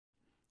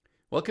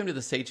Welcome to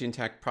the Sage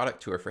Intacct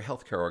product tour for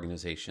healthcare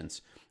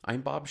organizations.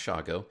 I'm Bob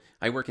Shago.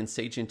 I work in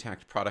Sage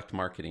Intacct product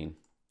marketing.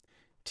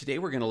 Today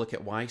we're going to look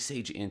at why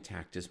Sage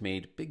Intacct has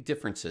made big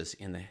differences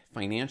in the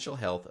financial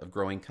health of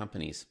growing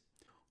companies.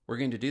 We're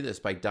going to do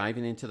this by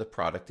diving into the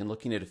product and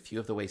looking at a few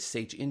of the ways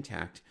Sage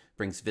Intacct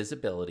brings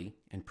visibility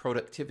and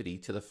productivity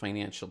to the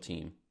financial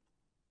team.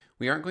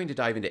 We aren't going to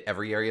dive into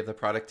every area of the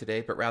product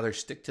today, but rather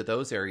stick to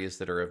those areas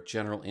that are of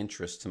general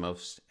interest to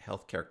most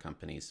healthcare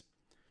companies.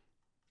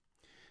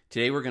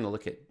 Today we're going to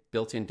look at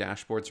built-in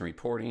dashboards and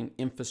reporting,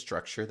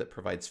 infrastructure that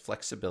provides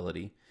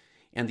flexibility,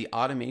 and the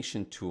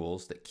automation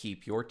tools that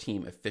keep your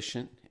team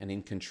efficient and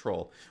in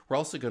control. We're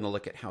also going to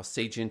look at how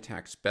Sage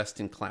Intacct's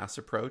best-in-class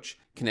approach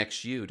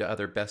connects you to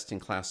other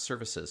best-in-class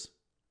services.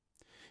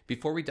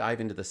 Before we dive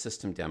into the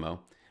system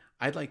demo,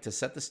 I'd like to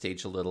set the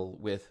stage a little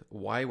with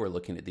why we're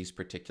looking at these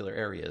particular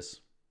areas.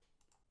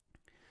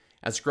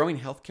 As a growing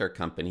healthcare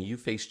company, you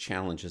face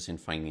challenges in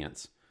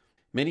finance.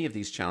 Many of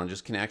these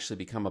challenges can actually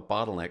become a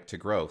bottleneck to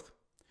growth.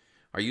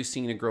 Are you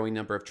seeing a growing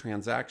number of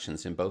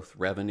transactions in both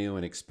revenue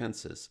and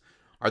expenses?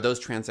 Are those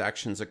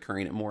transactions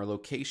occurring at more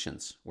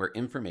locations where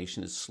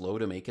information is slow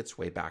to make its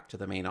way back to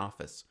the main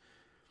office?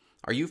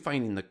 Are you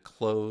finding the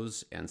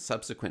close and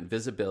subsequent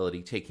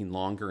visibility taking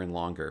longer and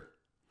longer?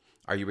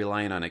 Are you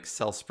relying on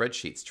Excel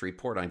spreadsheets to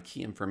report on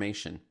key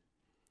information?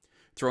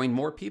 Throwing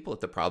more people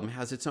at the problem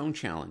has its own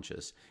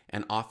challenges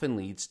and often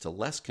leads to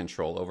less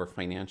control over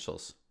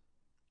financials.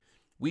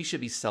 We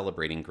should be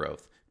celebrating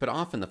growth, but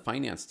often the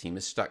finance team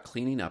is stuck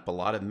cleaning up a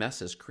lot of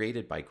messes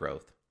created by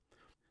growth.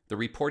 The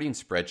reporting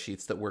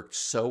spreadsheets that worked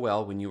so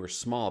well when you were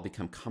small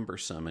become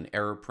cumbersome and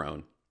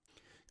error-prone.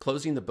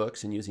 Closing the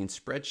books and using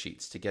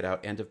spreadsheets to get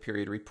out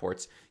end-of-period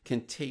reports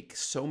can take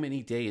so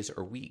many days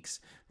or weeks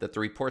that the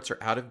reports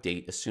are out of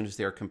date as soon as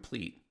they are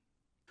complete.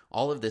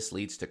 All of this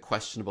leads to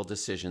questionable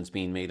decisions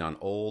being made on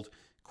old,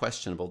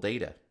 questionable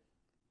data.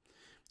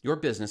 Your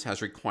business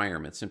has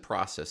requirements and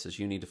processes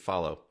you need to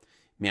follow.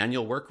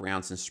 Manual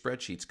workarounds and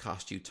spreadsheets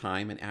cost you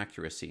time and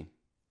accuracy.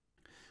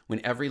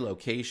 When every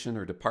location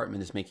or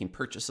department is making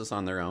purchases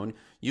on their own,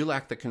 you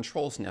lack the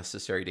controls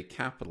necessary to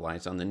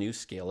capitalize on the new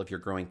scale of your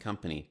growing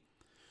company.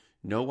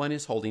 No one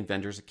is holding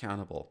vendors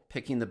accountable,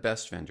 picking the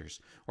best vendors,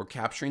 or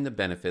capturing the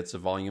benefits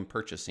of volume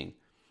purchasing.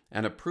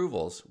 And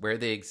approvals, where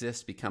they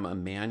exist, become a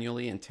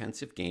manually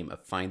intensive game of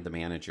find the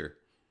manager.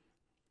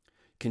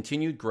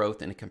 Continued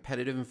growth in a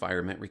competitive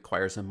environment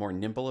requires a more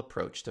nimble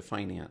approach to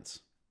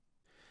finance.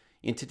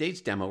 In today's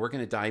demo, we're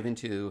going to dive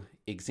into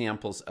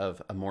examples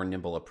of a more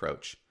nimble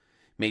approach,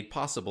 made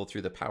possible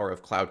through the power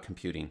of cloud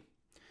computing.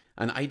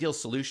 An ideal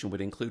solution would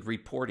include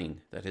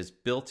reporting that is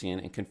built in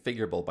and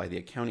configurable by the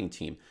accounting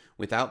team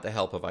without the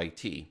help of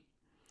IT.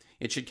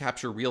 It should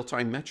capture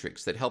real-time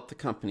metrics that help the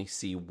company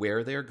see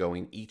where they're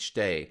going each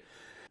day.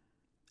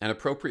 An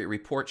appropriate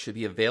report should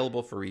be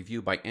available for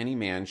review by any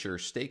manager or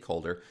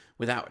stakeholder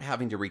without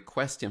having to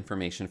request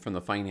information from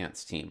the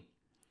finance team.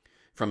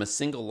 From a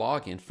single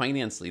login,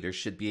 finance leaders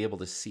should be able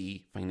to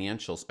see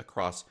financials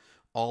across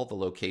all the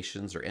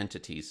locations or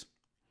entities,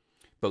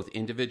 both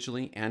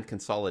individually and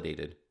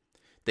consolidated.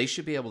 They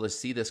should be able to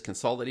see this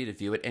consolidated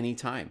view at any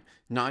time,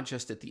 not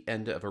just at the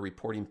end of a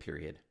reporting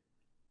period.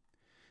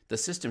 The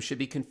system should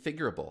be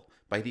configurable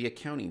by the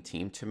accounting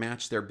team to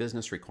match their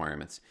business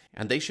requirements,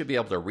 and they should be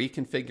able to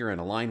reconfigure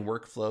and align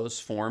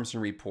workflows, forms,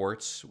 and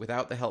reports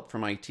without the help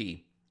from IT.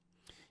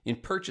 In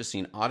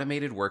purchasing,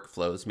 automated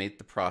workflows make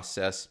the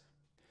process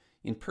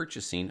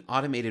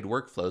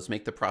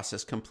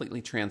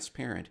completely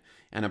transparent,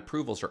 and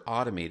approvals are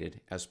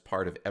automated as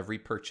part of every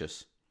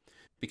purchase.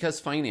 Because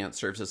finance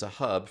serves as a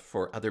hub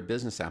for other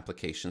business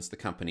applications the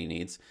company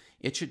needs,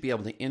 it should be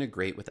able to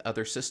integrate with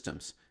other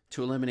systems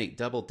to eliminate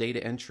double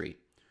data entry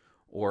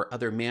or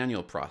other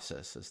manual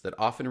processes that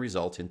often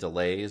result in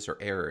delays or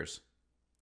errors.